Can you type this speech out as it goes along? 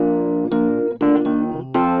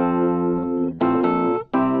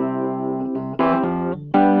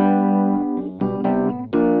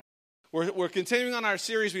we're continuing on our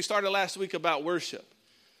series we started last week about worship.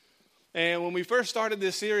 And when we first started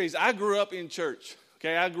this series, I grew up in church.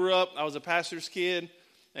 Okay, I was a pastor's kid,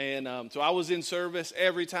 and so I was in service.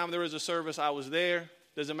 Every time there was a service, I was there.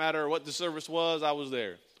 Doesn't matter what the service was, I was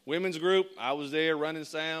there. Women's group, I was there, running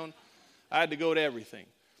sound. I had to go to everything.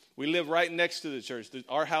 We lived right next to the church.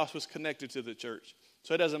 Our house was connected to the church.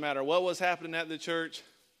 So it doesn't matter what was happening at the church,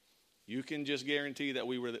 you can just guarantee that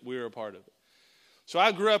we were a part of it. So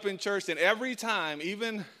I grew up in church, and every time,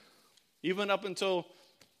 even up until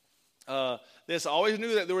this, I always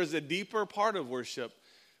knew that there was a deeper part of worship.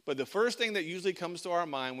 But the first thing that usually comes to our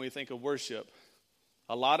mind when we think of worship,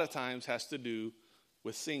 a lot of times has to do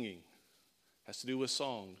with singing, has to do with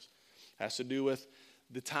songs, has to do with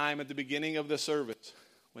the time at the beginning of the service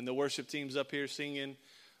when the worship team's up here singing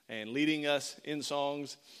and leading us in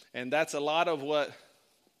songs. And that's a lot of what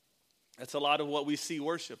we see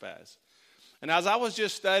worship as. And as I was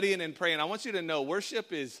just studying and praying, I want you to know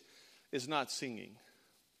worship is not singing.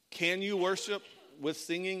 Can you worship with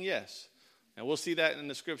singing? Yes. And we'll see that in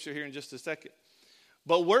the scripture here in just a second.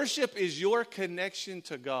 But worship is your connection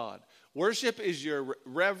to God. Worship is your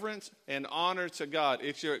reverence and honor to God.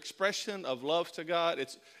 It's your expression of love to God.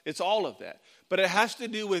 It's all of that. But it has to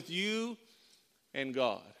do with you and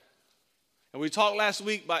God. And we talked last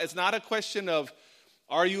week about it's not a question of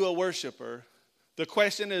are you a worshiper? The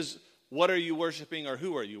question is, what are you worshiping or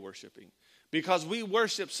who are you worshiping? Because we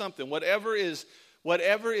worship something. Whatever is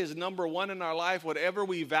number one in our life, whatever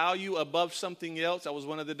we value above something else, that was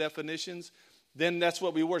one of the definitions, then that's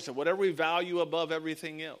what we worship. Whatever we value above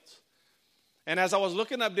everything else. And as I was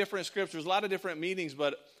looking up different scriptures, a lot of different meanings,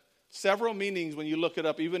 but several meanings when you look it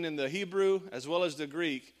up, even in the Hebrew as well as the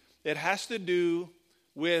Greek, it has to do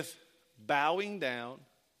with bowing down,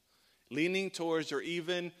 leaning towards, or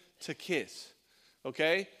even to kiss.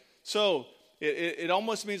 Okay? So it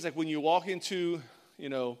almost means like when you walk into,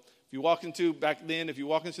 if you walk into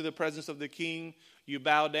the presence of the king, you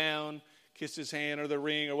bow down, kiss his hand or the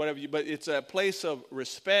ring or whatever. But it's a place of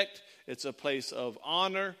respect. It's a place of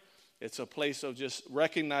honor. It's a place of just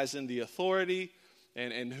recognizing the authority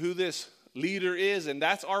and who this leader is. And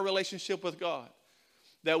that's our relationship with God.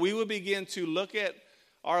 That we would begin to look at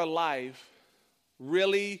our life,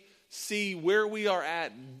 really see where we are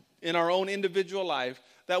at in our own individual life,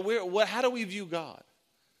 how do we view God?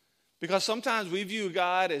 Because sometimes we view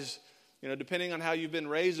God as, depending on how you've been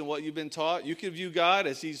raised and what you've been taught, you could view God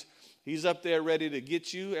as he's up there ready to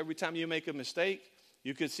get you every time you make a mistake.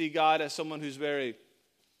 You could see God as someone who's very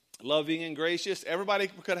loving and gracious. Everybody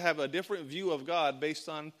could have a different view of God based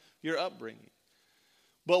on your upbringing.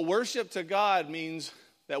 But worship to God means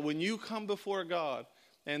that when you come before God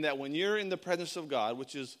and that when you're in the presence of God,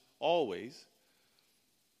 which is always,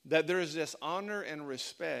 that there is this honor and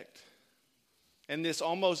respect and this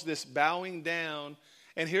bowing down.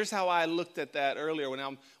 And here's how I looked at that earlier when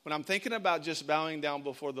I'm thinking about just bowing down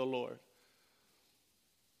before the Lord.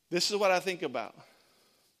 This is what I think about.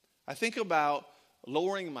 I think about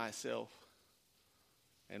lowering myself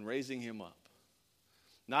and raising him up.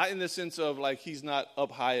 Not in the sense of like he's not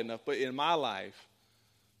up high enough, but in my life,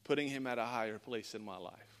 putting him at a higher place in my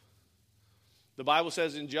life. The Bible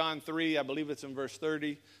says in John 3, I believe it's in verse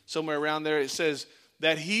 30, somewhere around there, it says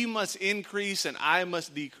that he must increase and I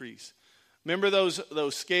must decrease. Remember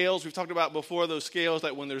those scales we've talked about before, those scales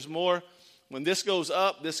that when there's more, when this goes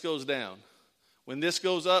up, this goes down. When this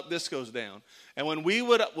goes up, this goes down. And when we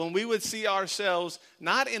would see ourselves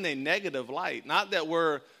not in a negative light, not that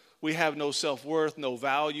we have no self-worth, no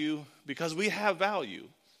value, because we have value.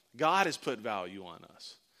 God has put value on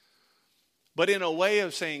us. But in a way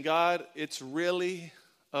of saying, God, it's really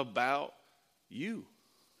about you.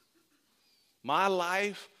 My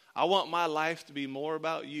life, I want my life to be more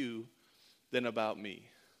about you than about me.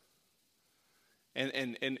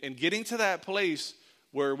 And getting to that place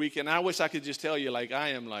where I wish I could just tell you like I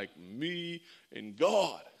am like me and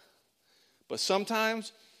God. But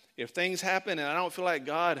sometimes if things happen and I don't feel like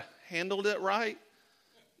God handled it right,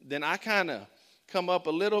 then I kind of come up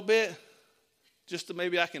a little bit just to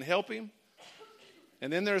maybe I can help him.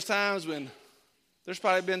 And then there's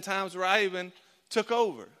probably been times where I even took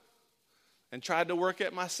over and tried to work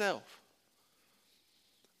it myself.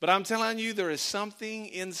 But I'm telling you, there is something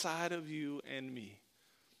inside of you and me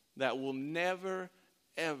that will never,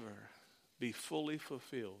 ever be fully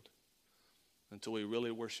fulfilled until we really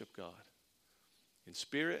worship God in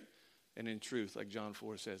spirit and in truth, like John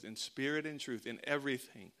 4 says, in spirit and truth, in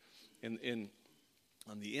everything,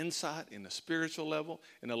 on the inside, in the spiritual level,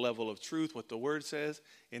 in a level of truth, what the Word says,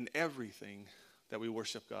 in everything that we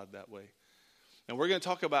worship God that way. And we're going to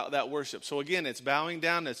talk about that worship. So again, it's bowing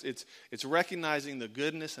down. It's recognizing the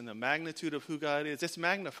goodness and the magnitude of who God is. It's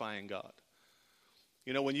magnifying God.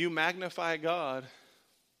 You know, when you magnify God,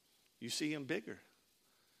 you see him bigger.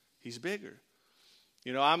 He's bigger.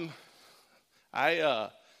 You know, I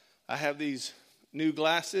have these new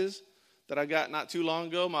glasses that I got not too long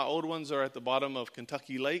ago. My old ones are at the bottom of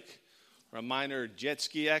Kentucky Lake, or a minor jet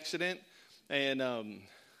ski accident. And I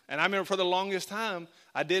remember for the longest time,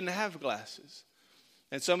 I didn't have glasses.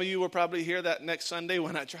 And some of you will probably hear that next Sunday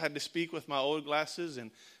when I tried to speak with my old glasses,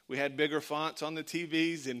 and we had bigger fonts on the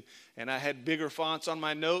TVs, and I had bigger fonts on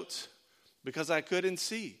my notes because I couldn't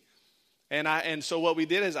see. And so what we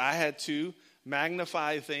did is I had to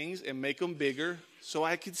magnify things and make them bigger so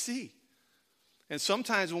I could see. And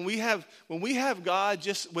sometimes when we have God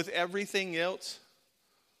just with everything else,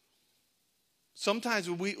 sometimes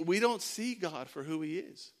we don't see God for who he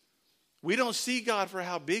is. We don't see God for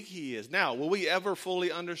how big he is. Now, will we ever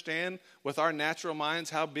fully understand with our natural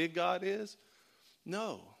minds how big God is?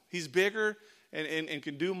 No. He's bigger and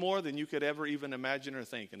can do more than you could ever even imagine or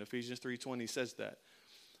think. And Ephesians 3:20 says that.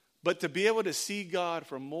 But to be able to see God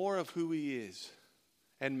for more of who he is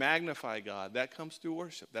and magnify God, that comes through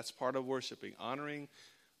worship. That's part of worshiping, honoring,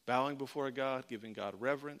 bowing before God, giving God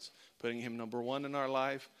reverence, putting him number one in our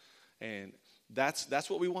life. And that's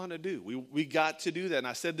what we want to do. We got to do that. And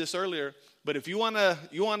I said this earlier, but if you want to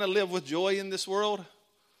live with joy in this world,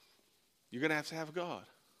 you're going to have God.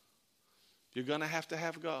 You're going to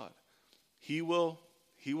have God. He's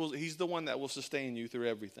the one that will sustain you through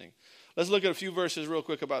everything. Let's look at a few verses real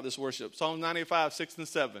quick about this worship. Psalm 95, 6 and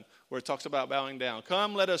 7, where it talks about bowing down.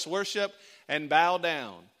 Come, let us worship and bow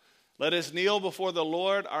down. Let us kneel before the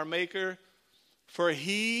Lord, our Maker, for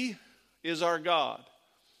he is our God.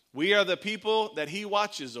 We are the people that he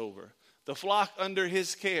watches over, the flock under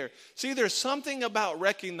his care. See, there's something about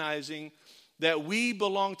recognizing that we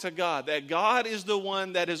belong to God, that God is the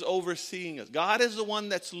one that is overseeing us. God is the one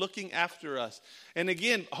that's looking after us. And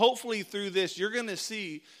again, hopefully through this, you're going to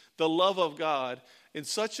see the love of God in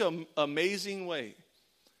such an amazing way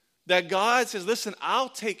that God says, listen, I'll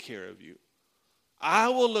take care of you. I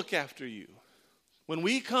will look after you. When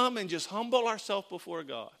we come and just humble ourselves before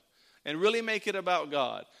God and really make it about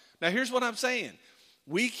God. Now, here's what I'm saying.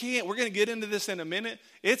 We're going to get into this in a minute.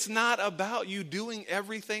 It's not about you doing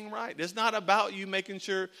everything right. It's not about you making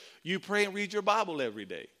sure you pray and read your Bible every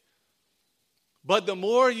day. But the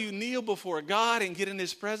more you kneel before God and get in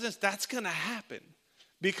his presence, that's going to happen.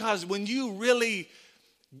 Because when you really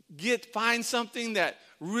find something that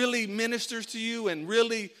really ministers to you and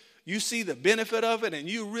really you see the benefit of it and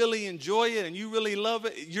you really enjoy it and you really love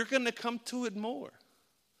it, you're going to come to it more,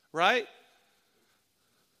 right?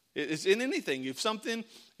 It's in anything.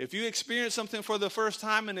 If you experience something for the first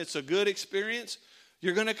time and it's a good experience,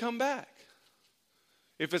 you're going to come back.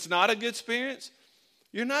 If it's not a good experience,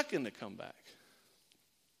 you're not going to come back.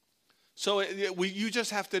 So you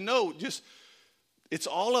just have to know, it's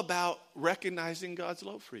all about recognizing God's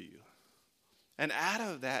love for you. And out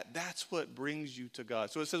of that, that's what brings you to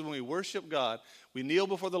God. So it says when we worship God, we kneel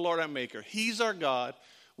before the Lord our Maker. He's our God.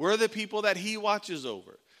 We're the people that he watches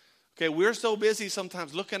over. Okay, we're so busy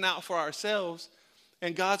sometimes looking out for ourselves,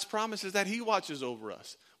 and God's promise is that he watches over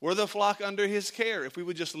us. We're the flock under his care. If we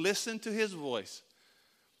would just listen to his voice,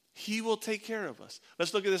 he will take care of us.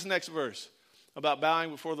 Let's look at this next verse about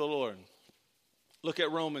bowing before the Lord. Look at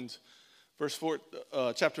Romans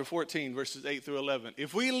chapter 14, verses 8 through 11.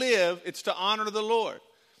 If we live, it's to honor the Lord.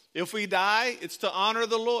 If we die, it's to honor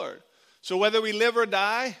the Lord. So whether we live or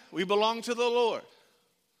die, we belong to the Lord.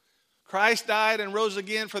 Christ died and rose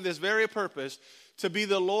again for this very purpose, to be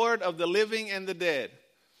the Lord of the living and the dead.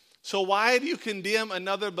 So why do you condemn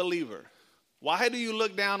another believer? Why do you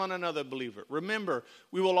look down on another believer? Remember,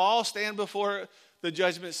 we will all stand before the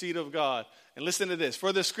judgment seat of God. And listen to this.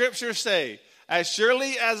 For the scriptures say, as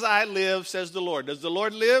surely as I live, says the Lord. Does the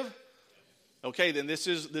Lord live? Okay, then this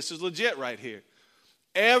is legit right here.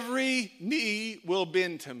 Every knee will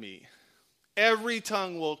bend to me. Every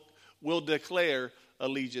tongue will declare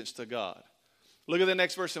allegiance to God. Look at the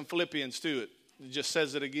next verse in Philippians 2. It just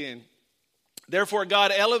says it again. Therefore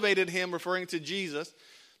God elevated him, referring to Jesus,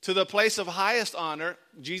 to the place of highest honor.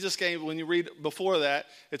 Jesus came, when you read before that,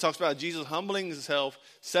 it talks about Jesus humbling himself,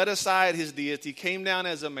 set aside his deity, came down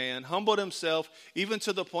as a man, humbled himself even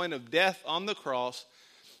to the point of death on the cross.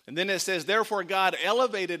 And then it says, therefore God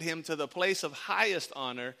elevated him to the place of highest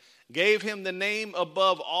honor, gave him the name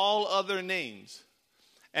above all other names.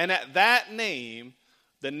 And at that name,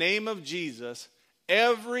 the name of Jesus,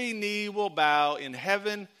 every knee will bow in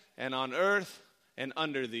heaven and on earth and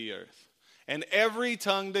under the earth. and every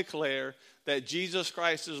tongue declare that Jesus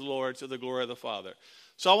Christ is Lord to the glory of the Father.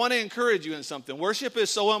 So I want to encourage you in something. Worship is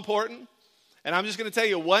so important. And I'm just going to tell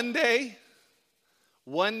you, one day,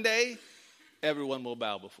 everyone will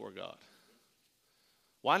bow before God.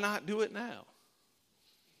 Why not do it now?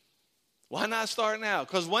 Why not start now?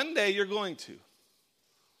 Because one day you're going to.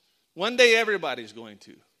 One day everybody's going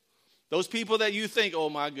to. Those people that you think, oh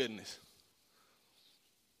my goodness,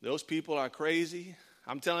 those people are crazy.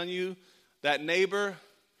 I'm telling you, that neighbor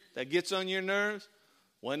that gets on your nerves,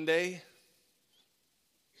 one day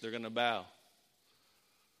they're going to bow.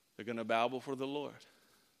 They're going to bow before the Lord.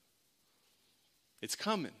 It's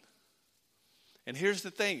coming. And here's the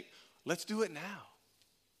thing. Let's do it now.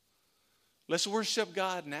 Let's worship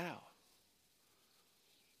God now.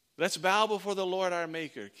 Let's bow before the Lord our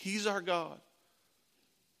Maker. He's our God.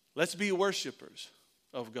 Let's be worshipers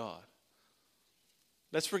of God.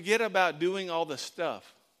 Let's forget about doing all the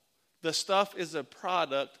stuff. The stuff is a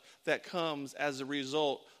product that comes as a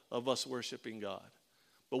result of us worshiping God.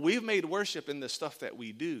 But we've made worship in the stuff that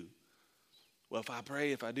we do. Well, if I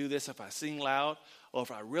pray, if I do this, if I sing loud, or if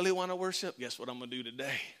I really want to worship, guess what I'm going to do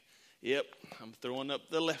today? Yep, I'm throwing up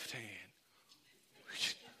the left hand.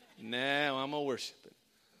 Now I'm going to worship it.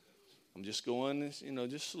 I'm just going,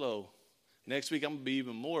 just slow. Next week I'm going to be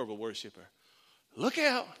even more of a worshiper. Look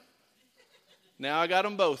out. Now I got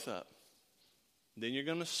them both up. Then you're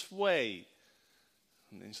going to sway.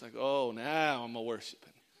 And then it's like, oh, now I'm a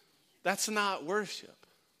worshiping. That's not worship.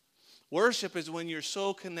 Worship is when you're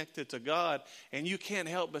so connected to God and you can't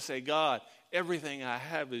help but say, God, everything I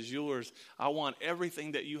have is yours. I want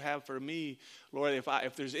everything that you have for me. Lord,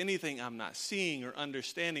 if there's anything I'm not seeing or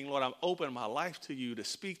understanding, Lord, I'm opening my life to you to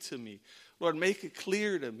speak to me. Lord, make it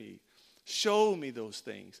clear to me. Show me those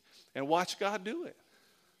things and watch God do it.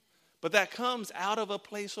 But that comes out of a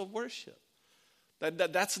place of worship.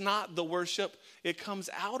 That's not the worship. It comes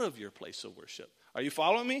out of your place of worship. Are you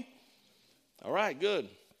following me? All right, good.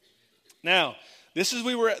 Now, this is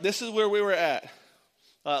where we were at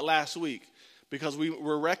last week, because we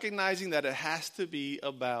were recognizing that it has to be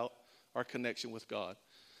about our connection with God.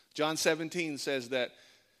 John 17 says that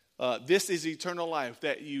this is eternal life,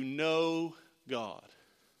 that you know God.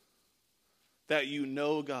 That you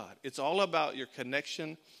know God. It's all about your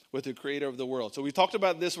connection with the creator of the world. So we talked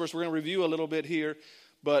about this verse. We're going to review a little bit here,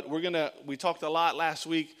 but we talked a lot last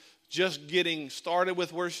week just getting started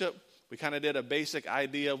with worship. We kind of did a basic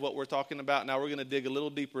idea of what we're talking about. Now we're going to dig a little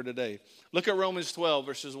deeper today. Look at Romans 12,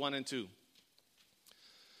 verses 1 and 2.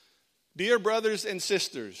 Dear brothers and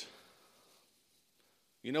sisters,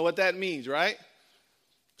 you know what that means, right?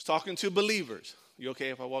 It's talking to believers. You okay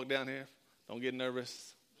if I walk down here? Don't get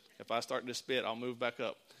nervous. If I start to spit, I'll move back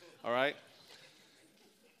up. All right?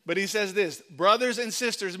 But he says this, brothers and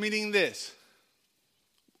sisters, meaning this.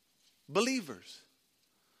 Believers.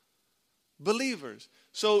 Believers.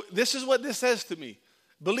 So this is what this says to me.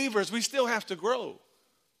 Believers, we still have to grow.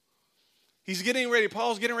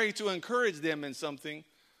 Paul's getting ready to encourage them in something.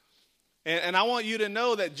 And I want you to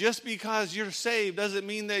know that just because you're saved doesn't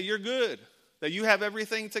mean that you're good, that you have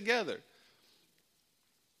everything together.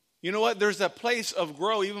 You know what? There's a place of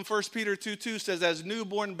growth. Even 1 Peter 2:2 says, as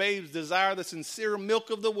newborn babes desire the sincere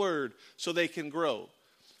milk of the word so they can grow.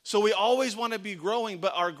 So we always want to be growing,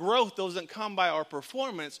 but our growth doesn't come by our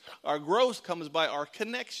performance. Our growth comes by our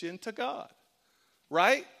connection to God.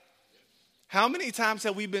 Right? How many times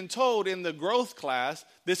have we been told in the growth class,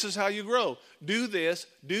 this is how you grow. Do this,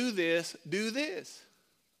 do this, do this.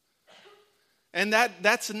 And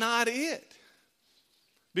that's not it.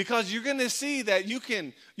 Because you're going to see that you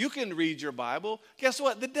can read your Bible. Guess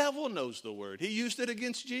what? The devil knows the word. He used it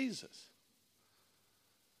against Jesus.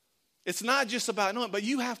 It's not just about knowing, but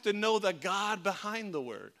you have to know the God behind the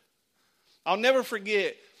word. I'll never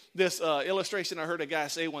forget this illustration I heard a guy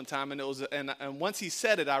say one time, and once he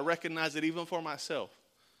said it, I recognized it even for myself.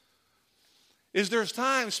 There's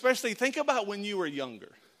times, especially think about when you were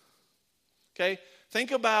younger. Okay?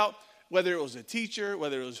 Think about whether it was a teacher,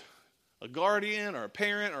 whether it was a guardian or a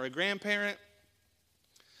parent or a grandparent.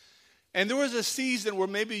 And there was a season where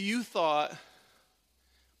maybe you thought,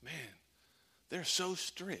 man, they're so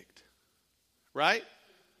strict. Right?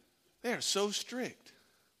 They're so strict.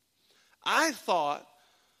 I thought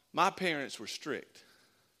my parents were strict.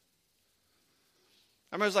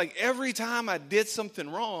 I mean, it was like every time I did something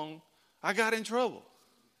wrong, I got in trouble.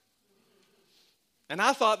 And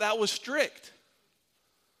I thought that was strict.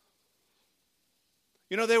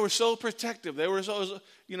 They were so protective. They were so,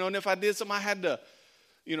 and if I did something, I had to,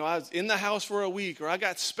 I was in the house for a week, or I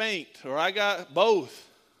got spanked, or I got both.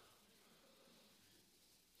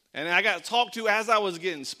 And I got talked to as I was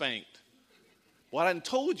getting spanked. Well, I done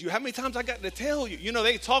told you. How many times I got to tell you? You know,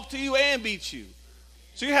 they talk to you and beat you.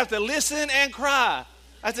 So you have to listen and cry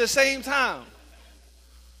at the same time.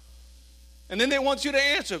 And then they want you to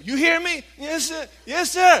answer. You hear me? Yes, sir.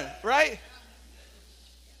 Yes, sir. Right?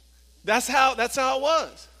 That's how it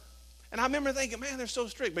was. And I remember thinking, man, they're so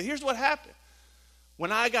strict. But here's what happened.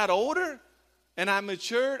 When I got older and I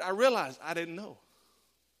matured, I realized I didn't know.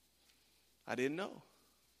 I didn't know.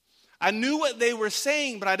 I knew what they were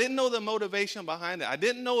saying, but I didn't know the motivation behind it. I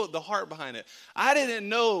didn't know the heart behind it. I didn't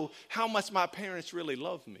know how much my parents really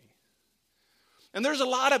loved me. And there's a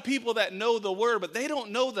lot of people that know the word, but they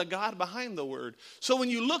don't know the God behind the word. So when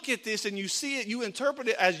you look at this and you see it, you interpret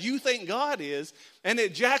it as you think God is, and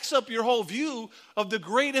it jacks up your whole view of the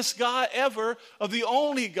greatest God ever, of the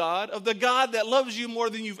only God, of the God that loves you more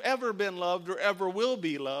than you've ever been loved or ever will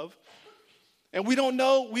be loved. And we don't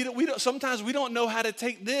know, sometimes we don't know how to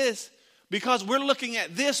take this because we're looking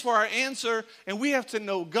at this for our answer, and we have to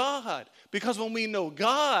know God. Because when we know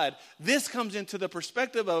God, this comes into the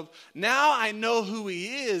perspective of, now I know who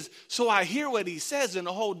he is, so I hear what he says in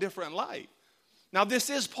a whole different light. Now, this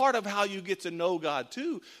is part of how you get to know God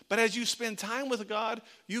too. But as you spend time with God,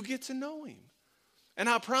 you get to know him. And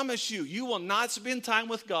I promise you, you will not spend time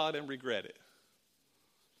with God and regret it.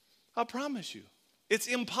 I promise you. It's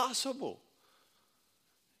impossible.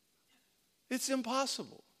 It's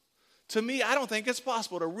impossible. To me, I don't think it's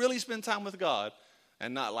possible to really spend time with God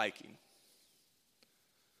and not like him.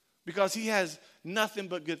 Because he has nothing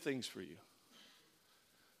but good things for you.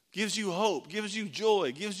 Gives you hope, gives you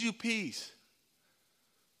joy, gives you peace.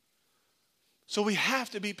 So we have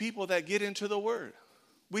to be people that get into the word.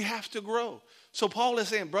 We have to grow. So Paul is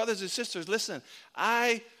saying, brothers and sisters, listen,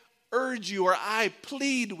 I urge you or I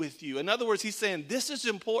plead with you. In other words, he's saying, this is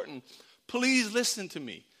important. Please listen to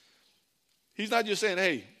me. He's not just saying,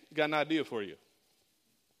 hey, got an idea for you.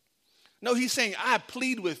 No, he's saying, I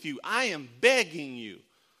plead with you. I am begging you.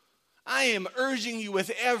 I am urging you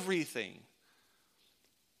with everything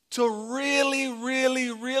to really,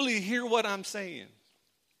 really, really hear what I'm saying.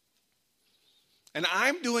 And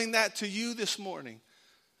I'm doing that to you this morning.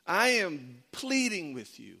 I am pleading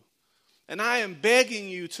with you. And I am begging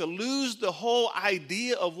you to lose the whole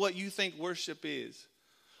idea of what you think worship is.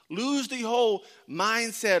 Lose the whole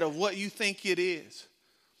mindset of what you think it is.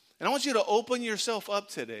 And I want you to open yourself up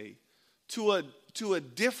today to a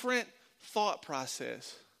different thought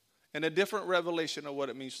process and a different revelation of what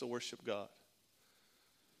it means to worship God.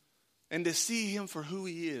 And to see him for who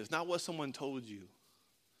he is, not what someone told you.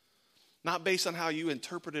 Not based on how you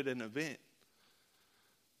interpreted an event.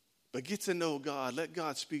 But get to know God. Let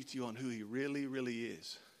God speak to you on who he really, really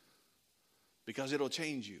is. Because it'll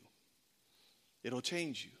change you. It'll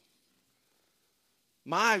change you.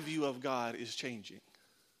 My view of God is changing.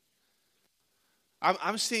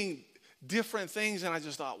 I'm seeing different things, and I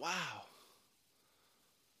just thought, wow.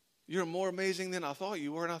 You're more amazing than I thought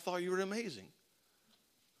you were, and I thought you were amazing.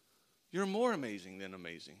 You're more amazing than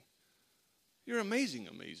amazing. You're amazing.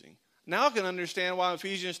 Now I can understand why in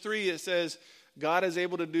Ephesians 3 it says God is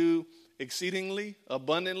able to do exceedingly,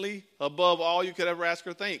 abundantly, above all you could ever ask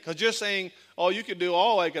or think. Because just saying, oh, you could do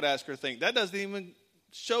all I could ask or think, that doesn't even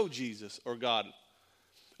show Jesus or God.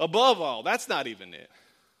 Above all, that's not even it.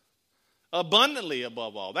 Abundantly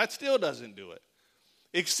above all, that still doesn't do it.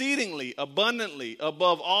 Exceedingly, abundantly,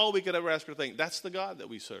 above all we could ever ask or think. That's the God that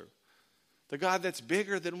we serve. The God that's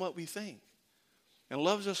bigger than what we think and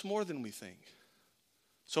loves us more than we think.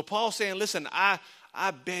 So Paul's saying, listen, I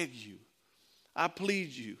beg you, I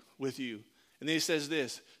plead with you. And then he says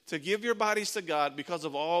this, to give your bodies to God because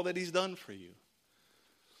of all that he's done for you.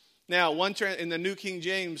 Now, in the New King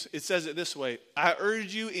James, it says it this way, I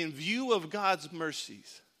urge you in view of God's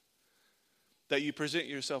mercies that you present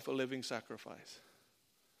yourself a living sacrifice.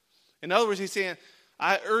 In other words, he's saying,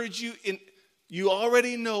 I urge you, you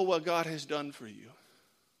already know what God has done for you.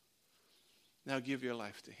 Now give your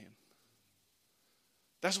life to him.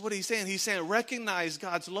 That's what he's saying. He's saying recognize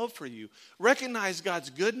God's love for you. Recognize God's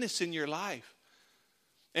goodness in your life.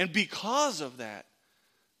 And because of that,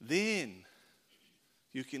 then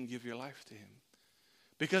you can give your life to him.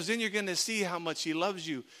 Because then you're going to see how much he loves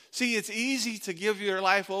you. See, it's easy to give your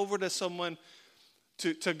life over to someone,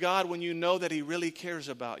 to God, when you know that he really cares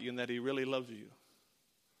about you and that he really loves you.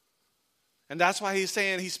 And that's why he's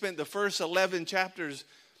saying he spent the first 11 chapters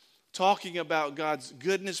talking about God's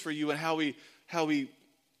goodness for you and how he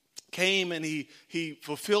came and he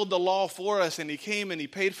fulfilled the law for us, and he came and he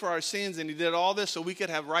paid for our sins, and he did all this so we could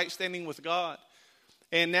have right standing with God.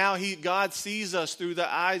 And now God sees us through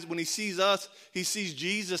the eyes. When he sees us, he sees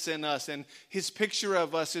Jesus in us. And his picture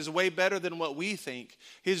of us is way better than what we think.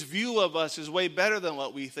 His view of us is way better than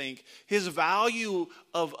what we think. His value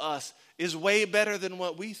of us is way better than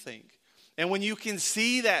what we think. And when you can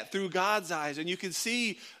see that through God's eyes, and you can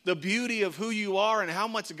see the beauty of who you are and how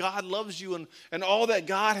much God loves you and all that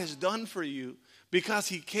God has done for you because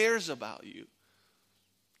he cares about you,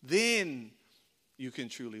 then you can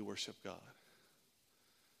truly worship God.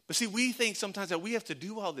 But see, we think sometimes that we have to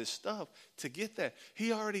do all this stuff to get that.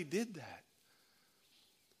 He already did that.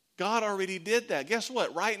 God already did that. Guess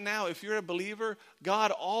what? Right now, if you're a believer,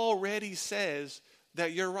 God already says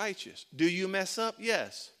that you're righteous. Do you mess up?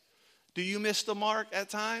 Yes. Do you miss the mark at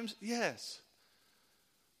times? Yes.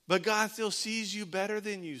 But God still sees you better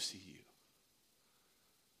than you see you.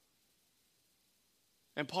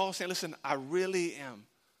 And Paul's saying, listen, I really am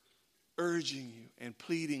urging you and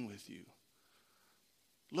pleading with you.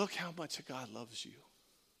 Look how much God loves you.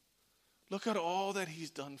 Look at all that he's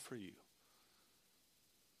done for you.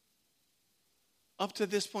 Up to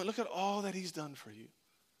this point, look at all that he's done for you.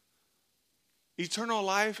 Eternal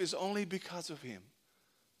life is only because of him.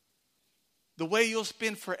 The way you'll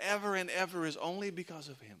spend forever and ever is only because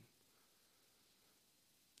of him.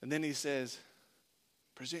 And then he says,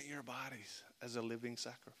 present your bodies as a living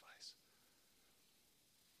sacrifice.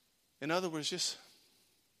 In other words, just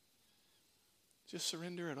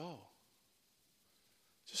surrender it all.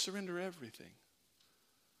 Just surrender everything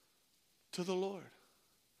to the Lord.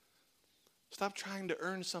 Stop trying to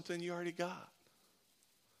earn something you already got.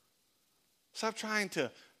 Stop trying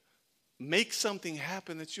to make something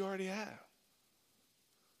happen that you already have.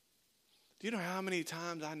 Do you know how many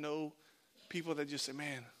times I know people that just say,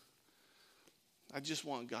 man, I just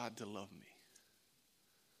want God to love me.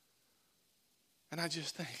 And I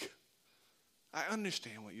just think, I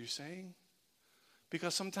understand what you're saying.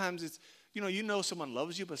 Because sometimes it's, you know someone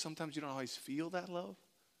loves you, but sometimes you don't always feel that love.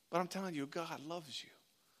 But I'm telling you, God loves you.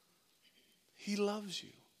 He loves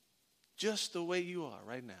you just the way you are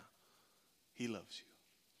right now. He loves you.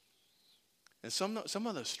 And some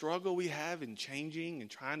of the struggle we have in changing and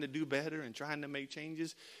trying to do better and trying to make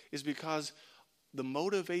changes is because the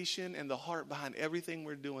motivation and the heart behind everything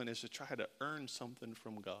we're doing is to try to earn something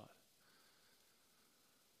from God.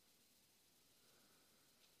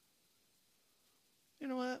 You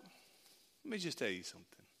know what? Let me just tell you something.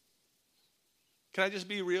 Can I just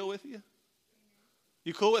be real with you?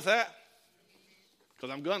 You cool with that?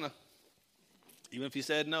 Because I'm gonna. Even if you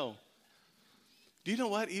said no. Do you know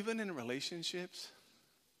what? Even in relationships,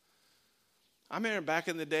 I remember back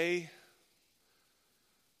in the day,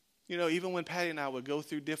 even when Patty and I would go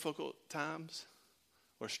through difficult times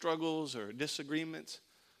or struggles or disagreements,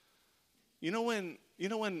 you know when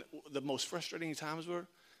the most frustrating times were?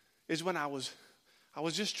 Is when I was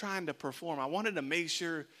just trying to perform. I wanted to make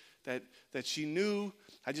sure that she knew.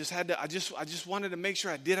 I just wanted to make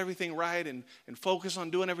sure I did everything right and focus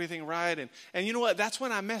on doing everything right. And you know what? That's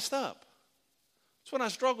when I messed up. That's when I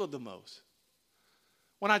struggled the most.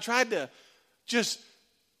 When I tried to just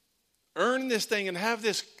earn this thing and have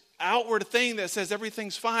this outward thing that says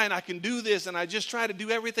everything's fine, I can do this, and I just try to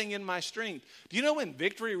do everything in my strength. Do you know when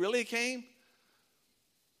victory really came?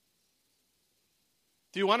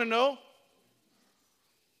 Do you want to know?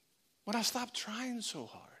 When I stopped trying so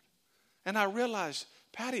hard. And I realized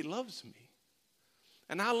Patty loves me.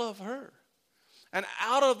 And I love her. And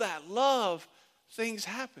out of that love, things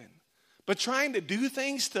happen. But trying to do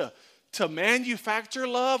things to manufacture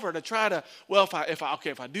love or to try to, well, if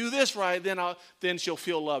I do this right, then she'll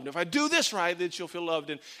feel loved. If I do this right, then she'll feel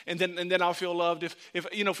loved, and then I'll feel loved.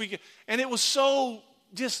 If we can, and it was so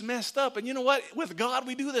just messed up. And you know what? With God,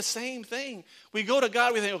 we do the same thing. We go to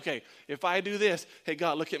God, we think, okay, if I do this, hey,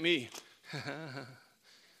 God, look at me.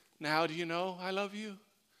 Now do you know I love you?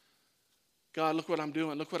 God, look what I'm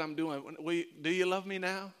doing. Look what I'm doing. Do you love me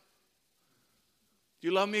now? Do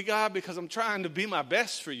you love me, God? Because I'm trying to be my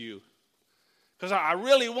best for you. Because I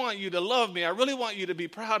really want you to love me. I really want you to be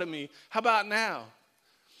proud of me. How about now?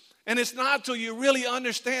 And it's not until you really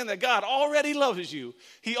understand that God already loves you.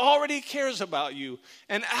 He already cares about you.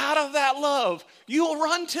 And out of that love, you'll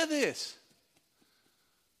run to this.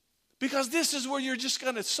 Because this is where you're just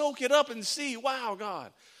going to soak it up and see, wow,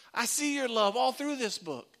 God, I see your love all through this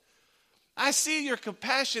book. I see your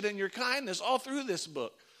compassion and your kindness all through this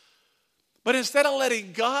book. But instead of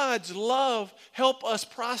letting God's love help us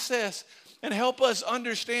process and help us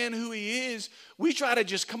understand who he is, we try to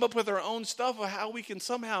just come up with our own stuff of how we can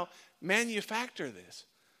somehow manufacture this.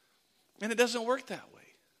 And it doesn't work that way.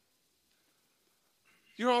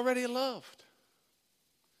 You're already loved.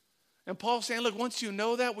 And Paul's saying, look, once you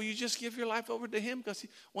know that, will you just give your life over to him? Because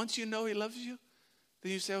once you know he loves you,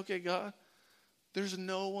 then you say, okay, God, there's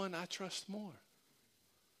no one I trust more.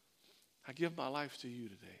 I give my life to you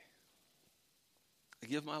today. I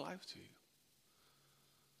give my life to you.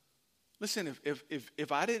 Listen,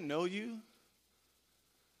 if I didn't know you,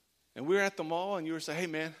 and we were at the mall and you were saying, hey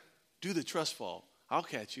man, do the trust fall. I'll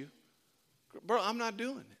catch you. Bro, I'm not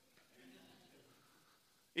doing it.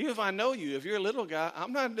 Even if I know you, if you're a little guy,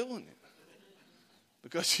 I'm not doing it.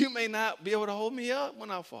 Because you may not be able to hold me up when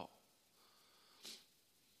I fall.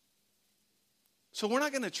 So we're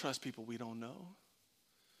not going to trust people we don't know.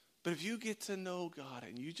 But if you get to know God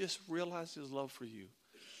and you just realize his love for you,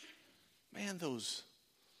 man, those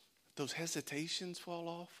hesitations fall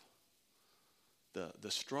off.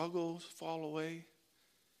 The struggles fall away.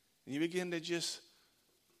 And you begin to just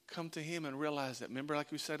come to him and realize that, remember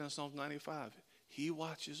like we said in Psalm 95, he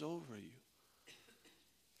watches over you.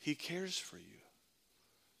 He cares for you.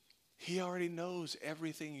 He already knows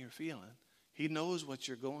everything you're feeling. He knows what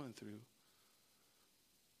you're going through.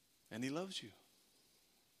 And he loves you.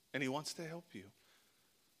 And he wants to help you.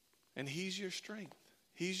 And he's your strength.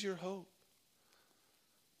 He's your hope.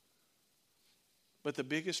 But the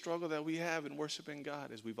biggest struggle that we have in worshiping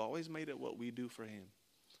God is we've always made it what we do for him.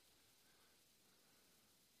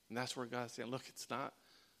 And that's where God's saying, look, it's not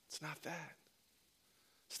that.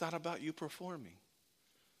 It's not about you performing.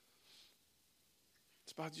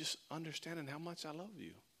 It's about just understanding how much I love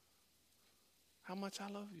you. How much I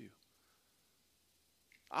love you.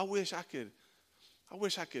 I wish I could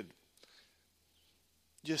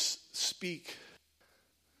just speak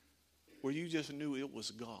where you just knew it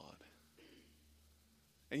was God.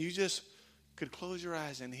 And you just could close your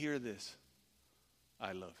eyes and hear this.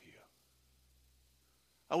 I love you.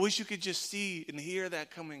 I wish you could just see and hear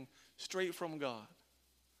that coming straight from God.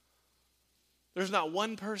 There's not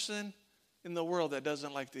one person in the world that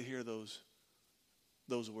doesn't like to hear those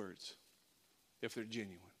words if they're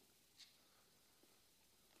genuine.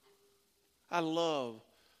 I love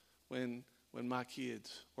when my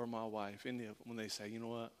kids or my wife, when they say, you know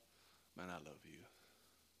what, man, I love you.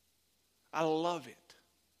 I love it.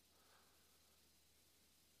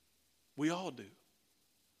 We all do.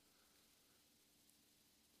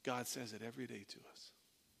 God says it every day to us.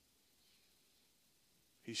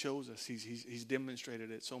 He shows us. He's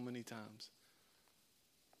demonstrated it so many times.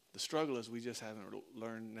 The struggle is we just haven't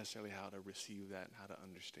learned necessarily how to receive that and how to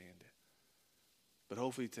understand it. But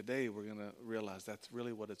hopefully today we're going to realize that's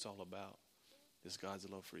really what it's all about, is God's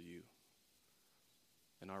love for you.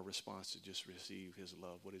 And our response to just receive his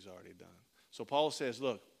love, what he's already done. So Paul says,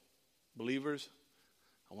 look, believers,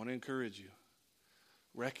 I want to encourage you.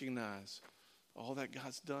 Recognize all that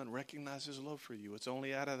God's done. Recognize his love for you. It's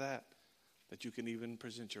only out of that you can even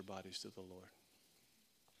present your bodies to the Lord.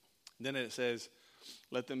 Then it says,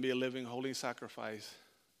 let them be a living, holy sacrifice,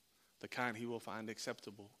 the kind he will find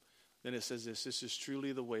acceptable. Then it says this is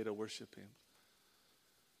truly the way to worship him.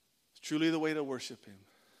 It's truly the way to worship him.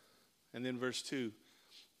 And then verse 2,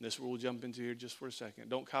 this we'll jump into here just for a second.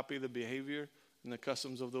 Don't copy the behavior and the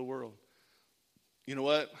customs of the world. You know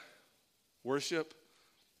what? Worship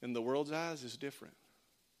in the world's eyes is different.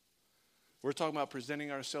 We're talking about presenting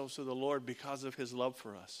ourselves to the Lord because of his love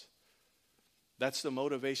for us. That's the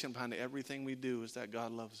motivation behind everything we do, is that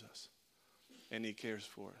God loves us and he cares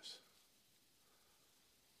for us.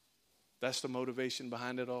 That's the motivation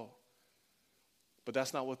behind it all. But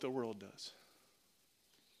that's not what the world does.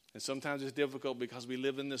 And sometimes it's difficult because we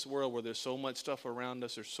live in this world where there's so much stuff around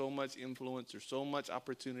us, there's so much influence, there's so much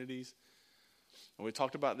opportunities. And we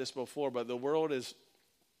talked about this before, but the world is,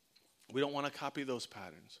 we don't want to copy those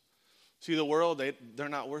patterns. See, the world, they're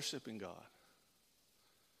not worshiping God.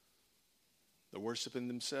 They're worshiping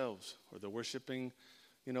themselves, or they're worshiping,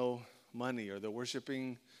 money, or they're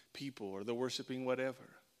worshiping people, or they're worshiping whatever.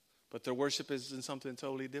 But their worship is in something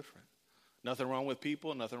totally different. Nothing wrong with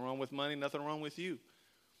people, nothing wrong with money, nothing wrong with you.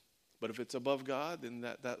 But if it's above God, then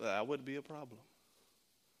that would be a problem.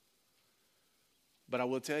 But I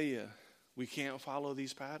will tell you, we can't follow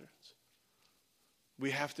these patterns.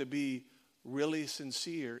 We have to be really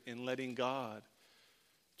sincere in letting God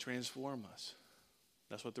transform us.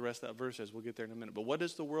 That's what the rest of that verse says. We'll get there in a minute. But what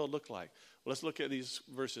does the world look like? Well, let's look at these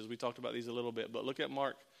verses. We talked about these a little bit. But look at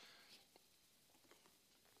Mark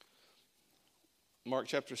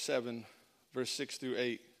chapter 7, verse 6 through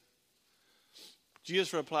 8.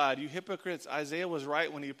 Jesus replied, "You hypocrites, Isaiah was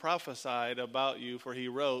right when he prophesied about you, for he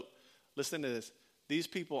wrote," listen to this, "These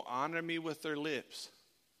people honor me with their lips,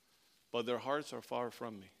 but their hearts are far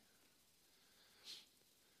from me.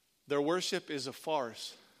 Their worship is a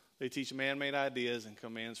farce. They teach man-made ideas and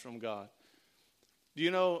commands from God." Do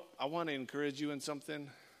you know, I want to encourage you in something.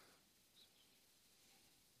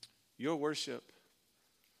 Your worship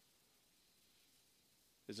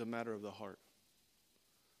is a matter of the heart.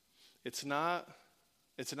 It's not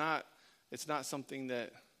something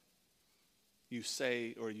that you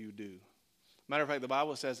say or you do. Matter of fact, the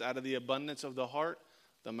Bible says, out of the abundance of the heart,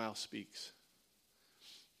 the mouth speaks.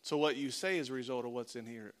 So what you say is a result of what's in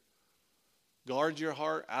here. Guard your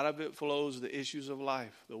heart. Out of it flows the issues of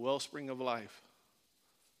life, the wellspring of life.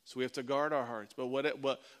 So we have to guard our hearts.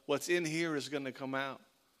 But what's in here is going to come out.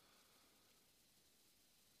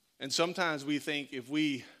 And sometimes we think if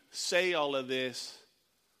we say all of this,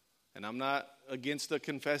 and I'm not against the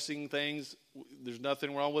confessing things, there's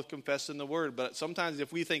nothing wrong with confessing the word, but sometimes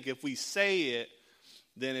if we think if we say it,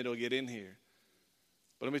 then it'll get in here.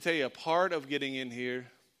 But let me tell you, a part of getting in here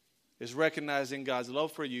is recognizing God's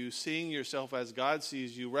love for you, seeing yourself as God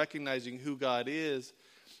sees you, recognizing who God is,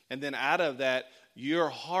 and then out of that, your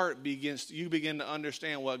heart you begin to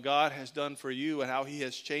understand what God has done for you and how he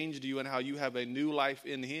has changed you and how you have a new life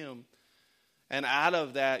in him. And out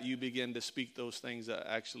of that, you begin to speak those things that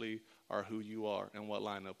actually are who you are and what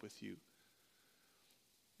line up with you.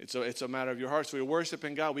 It's a matter of your heart. So we're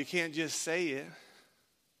worshiping God. We can't just say it.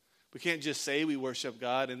 We can't just say we worship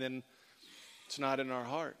God and then it's not in our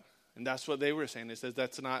heart. And that's what they were saying. They said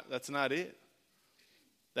that's not it.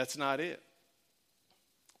 That's not it.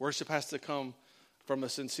 Worship has to come from a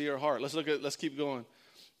sincere heart. Let's keep going.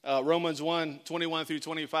 Romans 1:21 through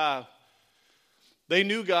 25. They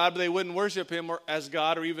knew God, but they wouldn't worship him as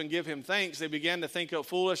God or even give him thanks. They began to think of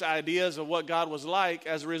foolish ideas of what God was like.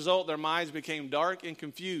 As a result, their minds became dark and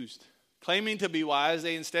confused. Claiming to be wise,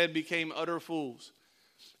 they instead became utter fools.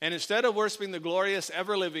 And instead of worshiping the glorious,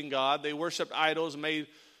 ever-living God, they worshiped idols made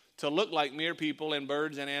to look like mere people and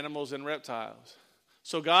birds and animals and reptiles.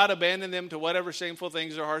 So God abandoned them to whatever shameful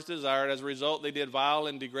things their hearts desired. As a result, they did vile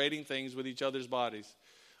and degrading things with each other's bodies.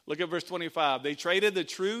 Look at verse 25. They traded the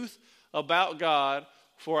truth about God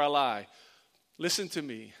for a lie. Listen to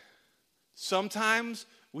me. Sometimes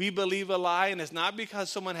we believe a lie, and it's not because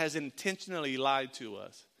someone has intentionally lied to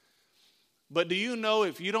us. But do you know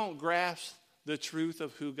if you don't grasp the truth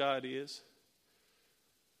of who God is,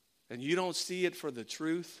 and you don't see it for the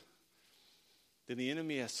truth, then the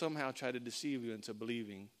enemy has somehow tried to deceive you into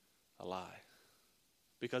believing a lie.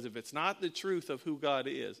 Because if it's not the truth of who God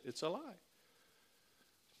is, it's a lie.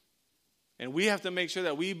 And we have to make sure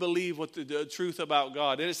that we believe what the truth about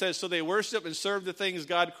God. And it says, so they worship and serve the things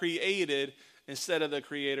God created instead of the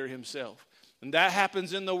Creator himself. And that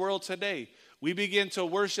happens in the world today. We begin to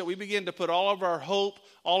worship. We begin to put all of our hope,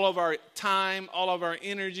 all of our time, all of our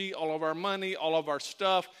energy, all of our money, all of our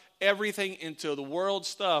stuff, everything into the world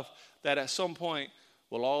stuff that at some point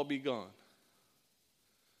will all be gone.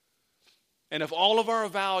 And if all of our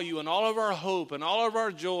value and all of our hope and all of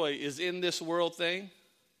our joy is in this world thing,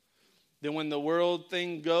 then when the world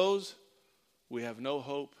thing goes, we have no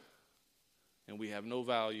hope and we have no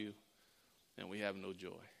value and we have no joy.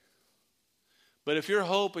 But if your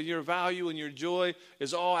hope and your value and your joy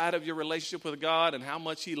is all out of your relationship with God and how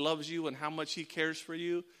much he loves you and how much he cares for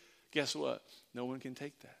you, guess what? No one can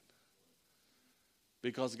take that.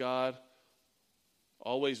 Because God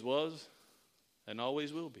always was and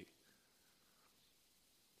always will be.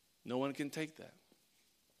 No one can take that.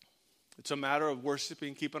 It's a matter of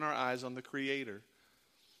worshiping, keeping our eyes on the Creator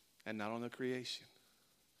and not on the creation.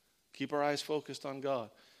 Keep our eyes focused on God.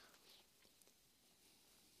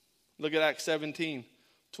 Look at Acts 17,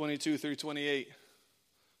 22 through 28.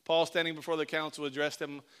 Paul, standing before the council, addressed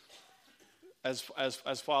them as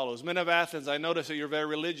follows. Men of Athens, I notice that you're very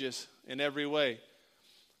religious in every way.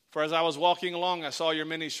 For as I was walking along, I saw your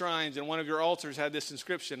many shrines, and one of your altars had this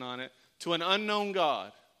inscription on it, to an unknown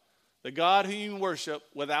God. The God whom you worship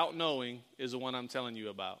without knowing is the one I'm telling you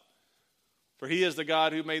about. For he is the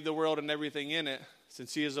God who made the world and everything in it.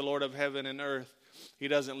 Since he is the Lord of heaven and earth, he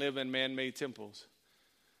doesn't live in man-made temples.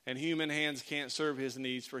 And human hands can't serve his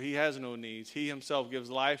needs, for he has no needs. He himself gives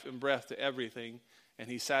life and breath to everything, and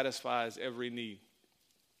he satisfies every need.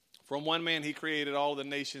 From one man he created all the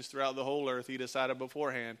nations throughout the whole earth. He decided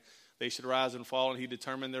beforehand they should rise and fall, and he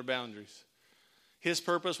determined their boundaries. His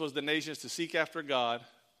purpose was the nations to seek after God.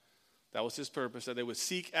 That was his purpose, that they would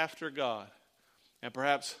seek after God and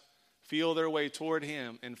perhaps feel their way toward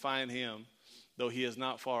him and find him, though he is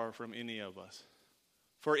not far from any of us.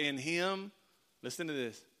 For in him, listen to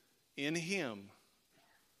this, in him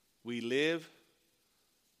we live,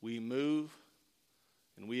 we move,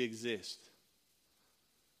 and we exist.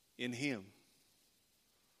 In him.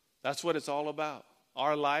 That's what it's all about.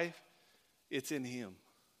 Our life, it's in him.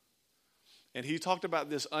 And he talked about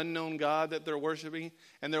this unknown God that they're worshiping,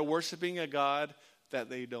 and they're worshiping a God that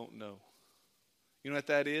they don't know. You know what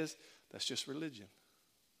that is? That's just religion.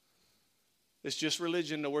 It's just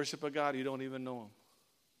religion to worship a God you don't even know him.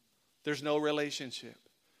 There's no relationship.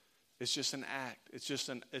 It's just an act. It's just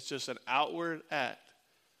an outward act,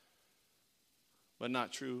 but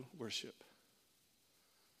not true worship.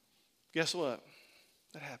 Guess what?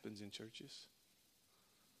 That happens in churches.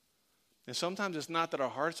 And sometimes it's not that our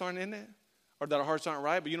hearts aren't in it or that our hearts aren't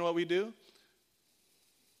right, but you know what we do?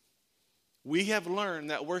 We have learned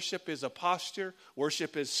that worship is a posture.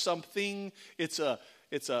 Worship is something. It's a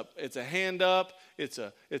hand up. It's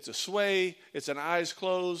a sway. It's an eyes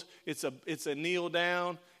closed. It's a kneel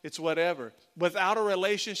down. It's whatever. Without a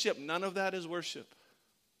relationship, none of that is worship.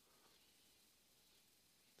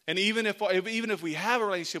 And even if we have a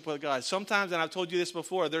relationship with God, sometimes, and I've told you this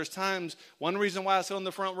before, there's times, one reason why I sit on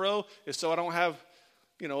the front row is so I don't have,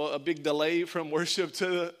 a big delay from worship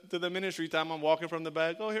to the ministry time. I'm walking from the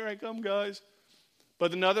back. Oh, here I come, guys.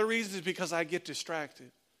 But another reason is because I get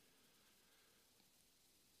distracted.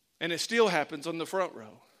 And it still happens on the front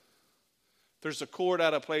row. If there's a cord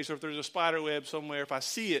out of place or if there's a spider web somewhere, if I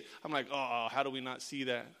see it, I'm like, oh, how do we not see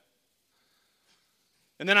that?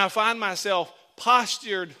 And then I find myself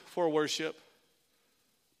postured for worship,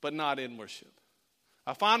 but not in worship.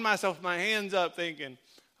 I find myself with my hands up thinking,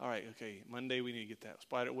 all right, okay, Monday we need to get that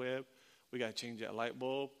spider web. We got to change that light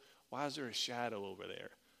bulb. Why is there a shadow over there?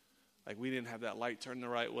 Like we didn't have that light turned the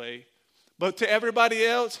right way. But to everybody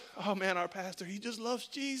else, oh man, our pastor, he just loves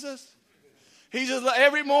Jesus.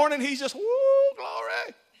 Every morning he's just, woo,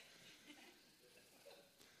 glory.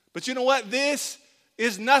 But you know what? This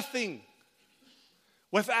is nothing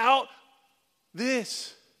without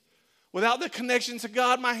this. Without the connection to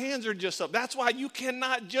God, my hands are just up. That's why you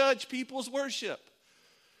cannot judge people's worship.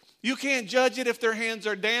 You can't judge it if their hands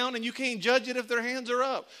are down, and you can't judge it if their hands are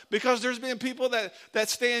up. Because there's been people that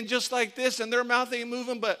stand just like this, and their mouth ain't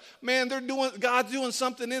moving, but man, God's doing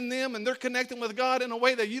something in them, and they're connecting with God in a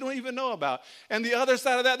way that you don't even know about. And the other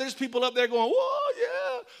side of that, there's people up there going, whoa,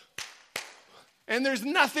 yeah. And there's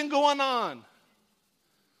nothing going on.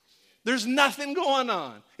 There's nothing going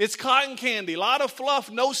on. It's cotton candy, a lot of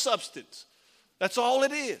fluff, no substance. That's all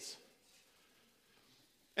it is.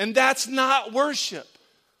 And that's not worship.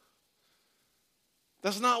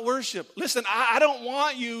 That's not worship. Listen, I don't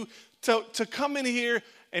want you to come in here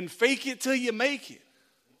and fake it till you make it.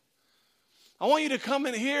 I want you to come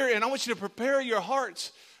in here and I want you to prepare your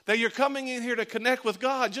hearts that you're coming in here to connect with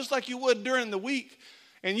God just like you would during the week.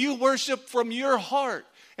 And you worship from your heart.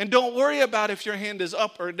 And don't worry about if your hand is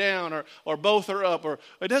up or down or both are up. Or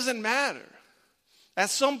it doesn't matter. At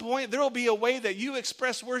some point, there will be a way that you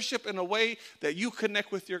express worship in a way that you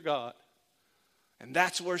connect with your God. And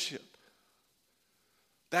that's worship.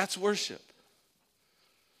 That's worship.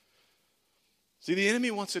 See, the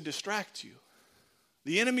enemy wants to distract you.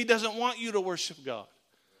 The enemy doesn't want you to worship God.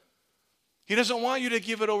 He doesn't want you to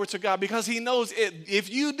give it over to God because he knows if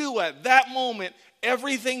you do at that moment,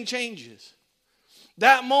 everything changes.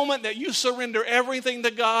 That moment that you surrender everything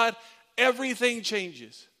to God, everything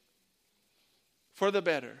changes for the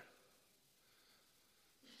better.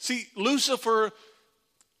 See, Lucifer,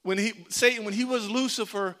 when he was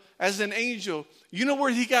Lucifer as an angel, you know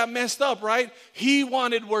where he got messed up, right? He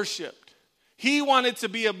wanted worshiped. He wanted to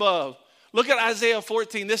be above. Look at Isaiah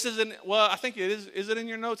 14. This isn't, well, I think it is. Is it in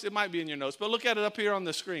your notes? It might be in your notes, but look at it up here on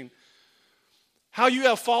the screen. How you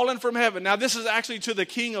have fallen from heaven. Now, this is actually to the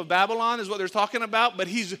king of Babylon is what they're talking about, but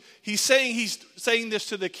he's saying this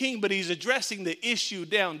to the king, but he's addressing the issue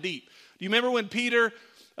down deep. Do you remember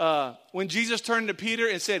when Jesus turned to Peter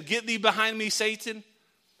and said, "Get thee behind me, Satan"?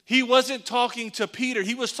 He wasn't talking to Peter.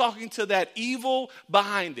 He was talking to that evil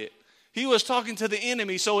behind it. He was talking to the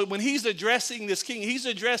enemy. So when he's addressing this king, he's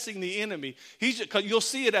addressing the enemy. You'll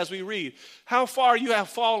see it as we read. How far you have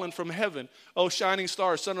fallen from heaven, O shining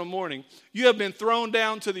star, son of morning. You have been thrown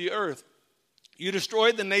down to the earth. You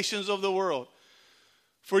destroyed the nations of the world.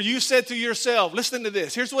 For you said to yourself, listen to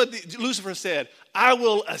this. Here's what Lucifer said. I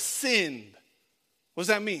will ascend. What does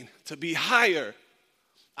that mean? To be higher.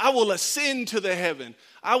 I will ascend to the heaven.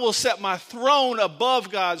 I will set my throne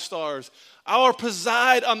above God's stars. I will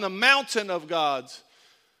preside on the mountain of God's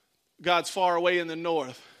far away in the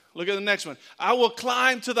north. Look at the next one. I will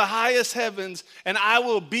climb to the highest heavens, and I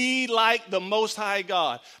will be like the Most High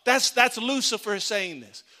God. That's Lucifer saying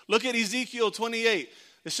this. Look at Ezekiel 28.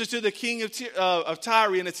 This is to the king of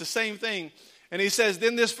Tyre, and it's the same thing. And he says,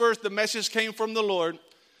 then this verse, the message came from the Lord.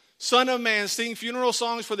 Son of man, sing funeral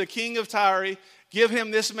songs for the king of Tyre. Give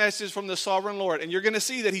him this message from the sovereign Lord. And you're going to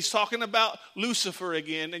see that he's talking about Lucifer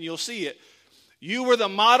again, and you'll see it. You were the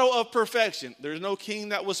model of perfection. There's no king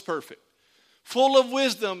that was perfect. full of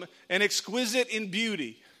wisdom and exquisite in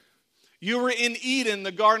beauty. You were in Eden,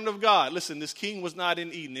 the garden of God. Listen, this king was not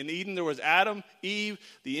in Eden. In Eden, there was Adam, Eve,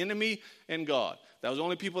 the enemy, and God. That was the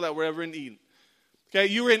only people that were ever in Eden. Okay,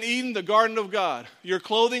 you were in Eden, the garden of God. Your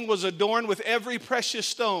clothing was adorned with every precious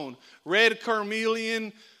stone. Red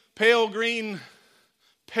carnelian, pale green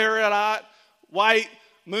peridot, white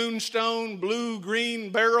moonstone, blue,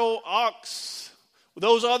 green, beryl, ox.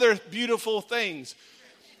 Those other beautiful things.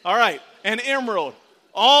 All right, and emerald.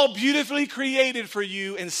 All beautifully created for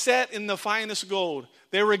you and set in the finest gold.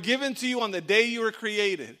 They were given to you on the day you were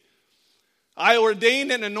created. I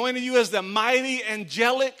ordained and anointed you as the mighty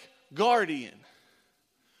angelic guardian.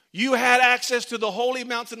 You had access to the holy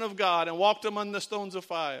mountain of God and walked among the stones of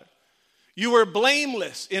fire. You were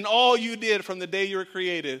blameless in all you did from the day you were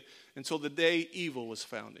created until the day evil was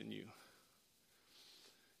found in you.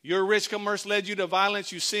 Your rich commerce led you to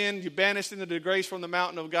violence. You sinned. You banished into disgrace from the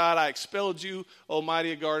mountain of God. I expelled you, O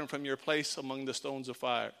mighty garden, from your place among the stones of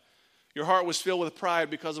fire. Your heart was filled with pride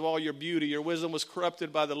because of all your beauty. Your wisdom was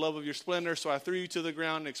corrupted by the love of your splendor. So I threw you to the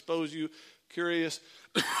ground and exposed you curious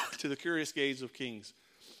to the curious gaze of kings.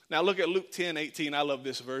 Now look at Luke 10:18. I love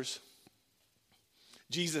this verse.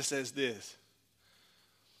 Jesus says this.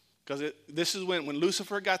 Because this is when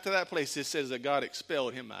Lucifer got to that place, it says that God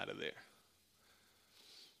expelled him out of there.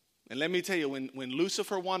 And let me tell you, when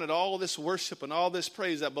Lucifer wanted all this worship and all this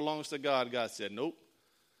praise that belongs to God, God said, nope.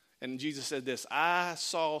 And Jesus said this, I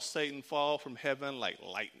saw Satan fall from heaven like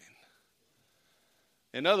lightning.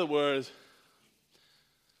 In other words,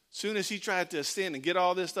 soon as he tried to ascend and get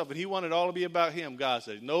all this stuff and he wanted it all to be about him, God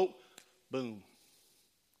said, nope, boom,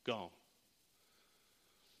 gone.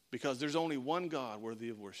 Because there's only one God worthy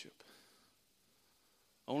of worship.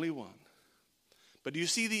 Only one. But do you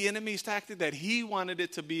see the enemy's tactic? That he wanted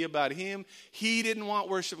it to be about him. He didn't want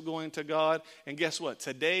worship going to God. And guess what?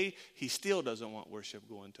 Today, he still doesn't want worship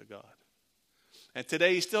going to God. And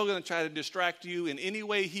today, he's still going to try to distract you in any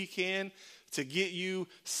way he can to get you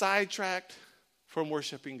sidetracked from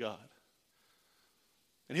worshiping God.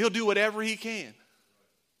 And he'll do whatever he can.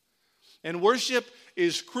 And worship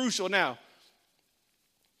is crucial. Now,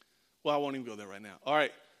 well, I won't even go there right now. All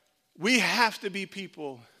right. We have to be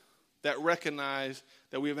people that recognize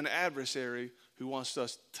that we have an adversary who wants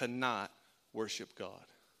us to not worship God.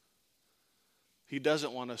 He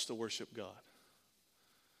doesn't want us to worship God.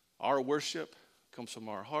 Our worship comes from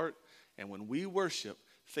our heart, and when we worship,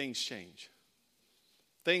 things change.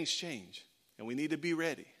 Things change, and we need to be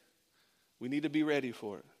ready. We need to be ready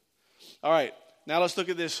for it. All right, now let's look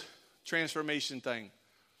at this transformation thing.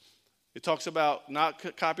 It talks about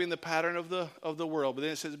not copying the pattern of the world, but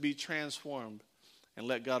then it says be transformed and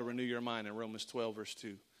let God renew your mind in Romans 12, verse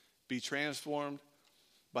 2. Be transformed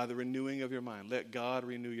by the renewing of your mind. Let God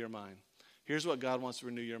renew your mind. Here's what God wants to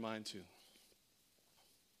renew your mind to.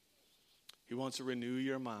 He wants to renew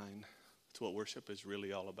your mind to what worship is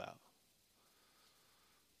really all about.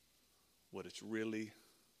 What it's really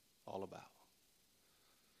all about.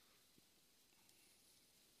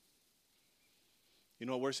 You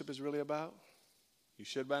know what worship is really about? You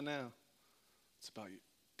should by now. It's about you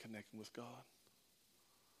connecting with God.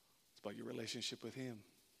 It's about your relationship with him.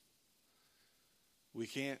 We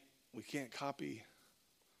can't copy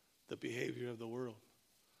the behavior of the world.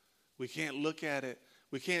 We can't look at it.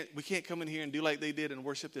 We can't come in here and do like they did and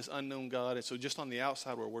worship this unknown God. And so just on the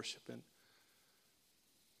outside we're worshiping.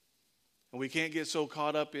 And we can't get so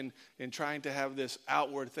caught up in trying to have this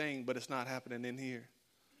outward thing, but it's not happening in here.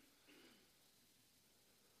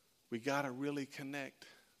 We got to really connect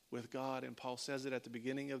with God. And Paul says it at the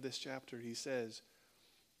beginning of this chapter. He says,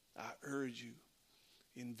 I urge you,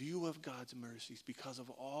 in view of God's mercies, because of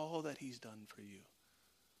all that he's done for you,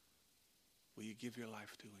 will you give your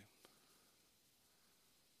life to him?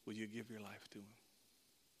 Will you give your life to him?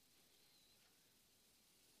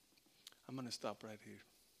 I'm going to stop right here.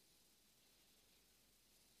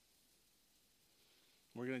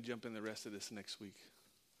 We're going to jump in the rest of this next week.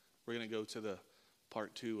 We're going to go to the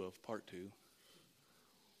part 2 of part 2.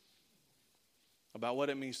 About what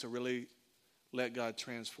it means to really let God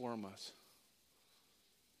transform us.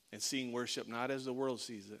 And seeing worship not as the world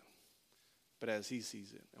sees it, but as he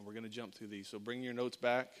sees it. And we're going to jump through these. So bring your notes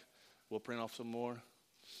back. We'll print off some more.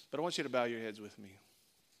 But I want you to bow your heads with me.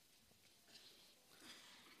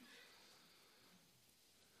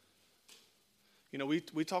 You know, we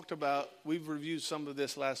talked about, we've reviewed some of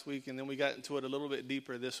this last week, and then we got into it a little bit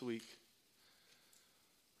deeper this week.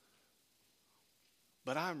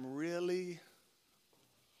 But I'm really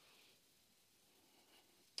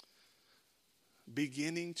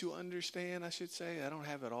beginning to understand, I should say. I don't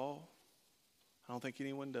have it all. I don't think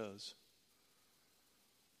anyone does.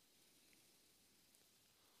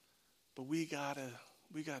 But we gotta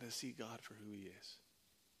see God for who he is.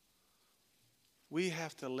 We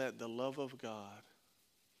have to let the love of God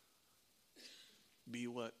be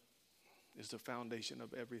what is the foundation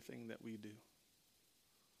of everything that we do.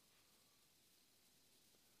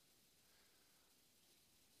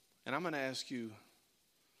 And I'm going to ask you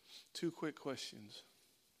 2 quick questions.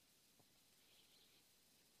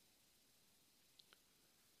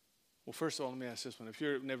 Well, first of all, let me ask this one. If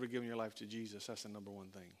you've never given your life to Jesus, that's the number one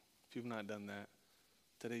thing. If you've not done that,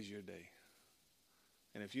 today's your day.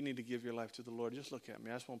 And if you need to give your life to the Lord, just look at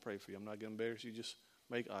me. I just want to pray for you. I'm not going to embarrass you. Just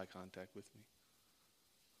make eye contact with me.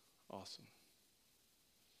 Awesome.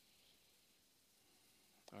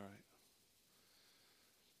 All right.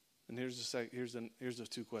 And here's the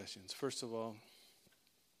 2 questions. First of all,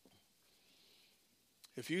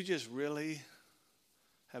 if you just really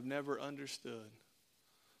have never understood,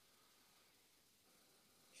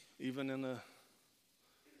 even in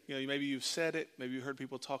maybe you've said it, maybe you heard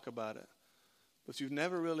people talk about it, but you've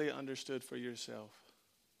never really understood for yourself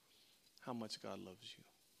how much God loves you.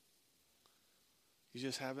 You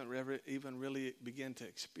just haven't ever even really begun to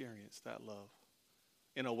experience that love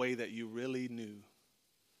in a way that you really knew.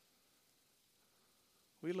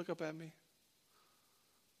 Will you look up at me?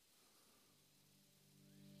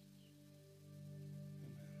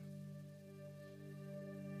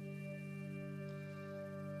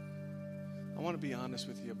 I want to be honest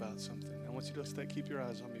with you about something. I want you to keep your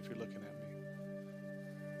eyes on me if you're looking at me.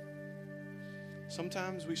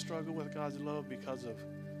 Sometimes we struggle with God's love because of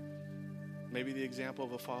maybe the example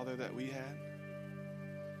of a father that we had.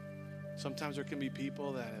 Sometimes there can be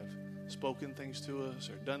people that have spoken things to us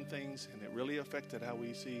or done things, and it really affected how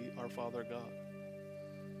we see our Father God.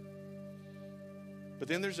 But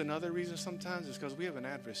then there's another reason sometimes. It's because we have an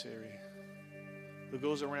adversary who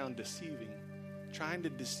goes around deceiving, trying to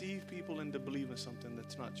deceive people into believing something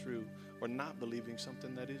that's not true or not believing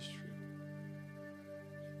something that is true.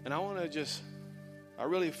 And I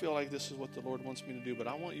really feel like this is what the Lord wants me to do, but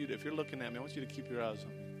I want you to, if you're looking at me, I want you to keep your eyes on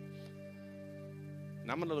me.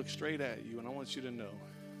 And I'm going to look straight at you, and I want you to know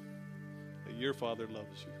that your Father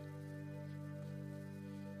loves you.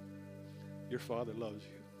 Your Father loves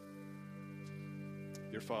you.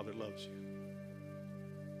 Your Father loves you.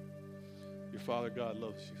 Your Father God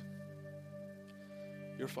loves you.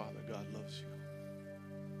 Your Father God loves you.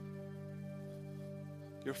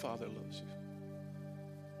 Your Father loves you.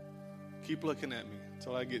 Keep looking at me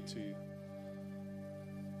until I get to you.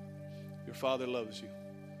 Your Father loves you.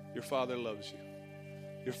 Your Father loves you.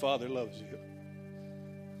 Your Father loves you.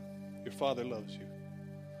 Your Father loves you.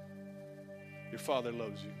 Your Father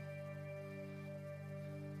loves you.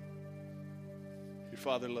 Your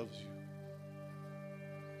Father loves you.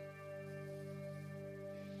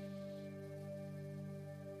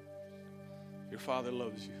 Your Father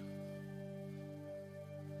loves you.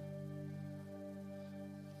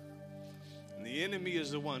 And the enemy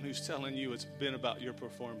is the one who's telling you it's been about your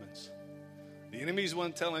performance. The enemy is the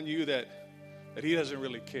one telling you that he doesn't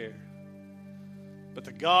really care. But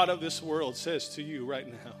the God of this world says to you right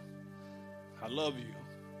now, I love you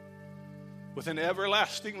with an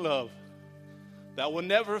everlasting love that will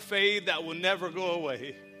never fade, that will never go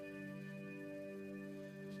away.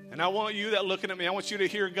 And I want you that looking at me, I want you to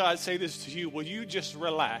hear God say this to you. Will you just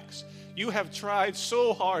relax? You have tried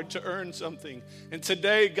so hard to earn something. And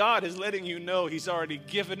today, God is letting you know He's already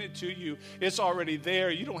given it to you. It's already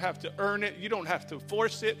there. You don't have to earn it. You don't have to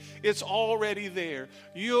force it. It's already there.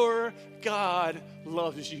 Your God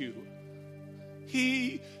loves you.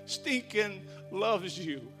 He stinking loves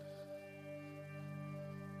you.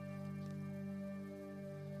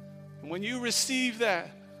 And when you receive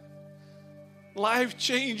that, life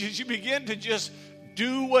changes. You begin to just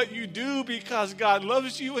do what you do because God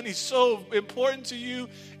loves you and He's so important to you,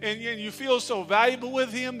 and you feel so valuable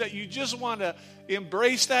with Him that you just want to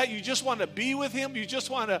embrace that. You just want to be with Him. You just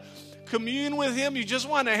want to commune with Him. You just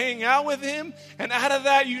want to hang out with Him. And out of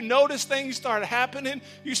that, you notice things start happening.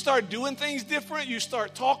 You start doing things different. You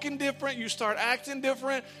start talking different. You start acting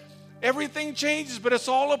different. Everything changes, but it's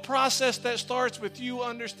all a process that starts with you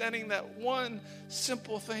understanding that one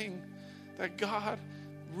simple thing, that God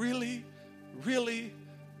really, really,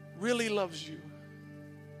 really loves you.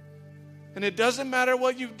 And it doesn't matter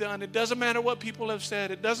what you've done. It doesn't matter what people have said.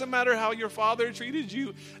 It doesn't matter how your father treated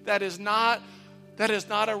you. That is not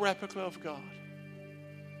a replica of God.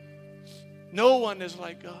 No one is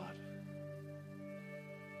like God.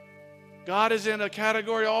 God is in a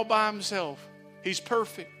category all by Himself. He's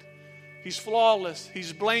perfect. He's flawless.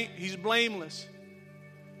 He's blameless.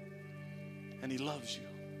 And He loves you.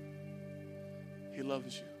 He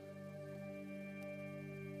loves you.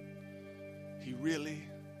 He really,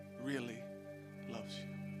 really loves you.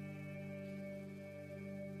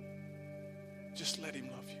 Just let him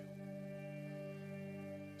love you.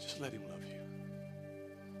 Just let him love you.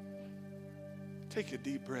 Take a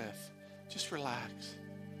deep breath. Just relax.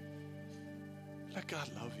 Let God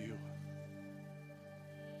love you.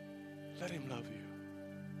 Let him love you.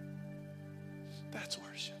 That's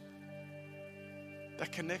worship.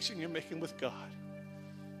 That connection you're making with God,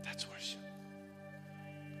 that's worship.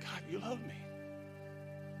 God, you love me.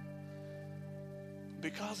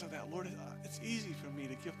 Because of that, Lord, it's easy for me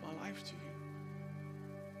to give my life to you.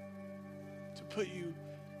 To put you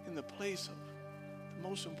in the place of the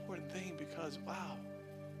most important thing because, wow,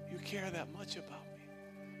 you care that much about me.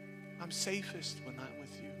 I'm safest when I'm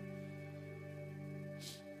with you.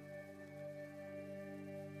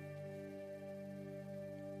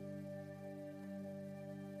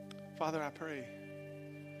 Father, I pray,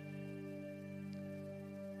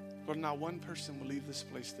 Lord, not one person will leave this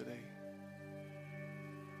place today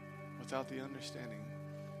without the understanding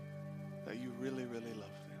that you really, really love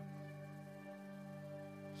them.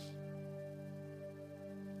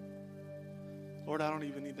 Lord, I don't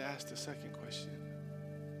even need to ask the second question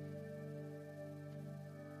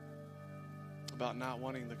about not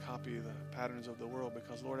wanting to copy the patterns of the world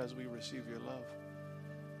because, Lord, as we receive your love,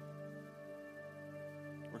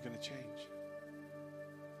 we're going to change.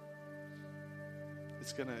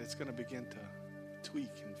 It's going to begin to tweak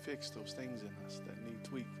and fix those things in us that need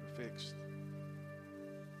tweaked or fixed.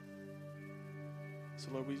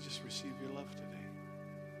 So, Lord, we just receive your love today.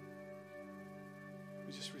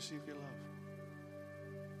 We just receive your love.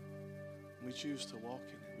 We choose to walk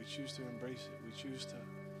in it. We choose to embrace it. We choose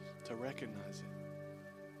to recognize it.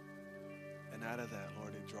 And out of that,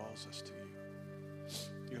 Lord, it draws us to you.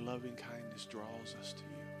 Your loving kindness draws us to you.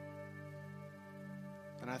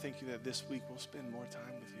 And I thank you that this week we'll spend more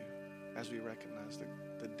time with you as we recognize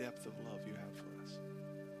the depth of love you have for us.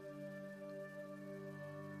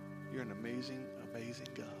 You're an amazing, amazing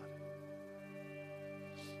God.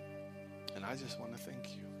 And I just want to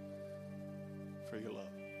thank you for your love.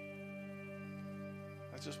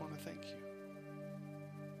 I just want to thank you.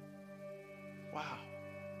 Wow.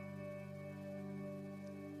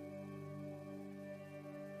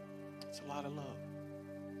 It's a lot of love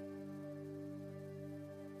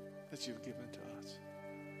that you've given to us.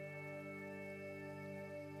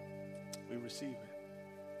 We receive it.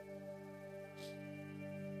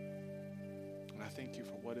 And I thank you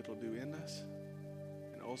for what it'll do in us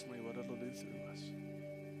and ultimately what it'll do through us.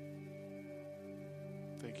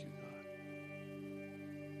 Thank you, God.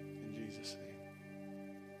 In Jesus' name.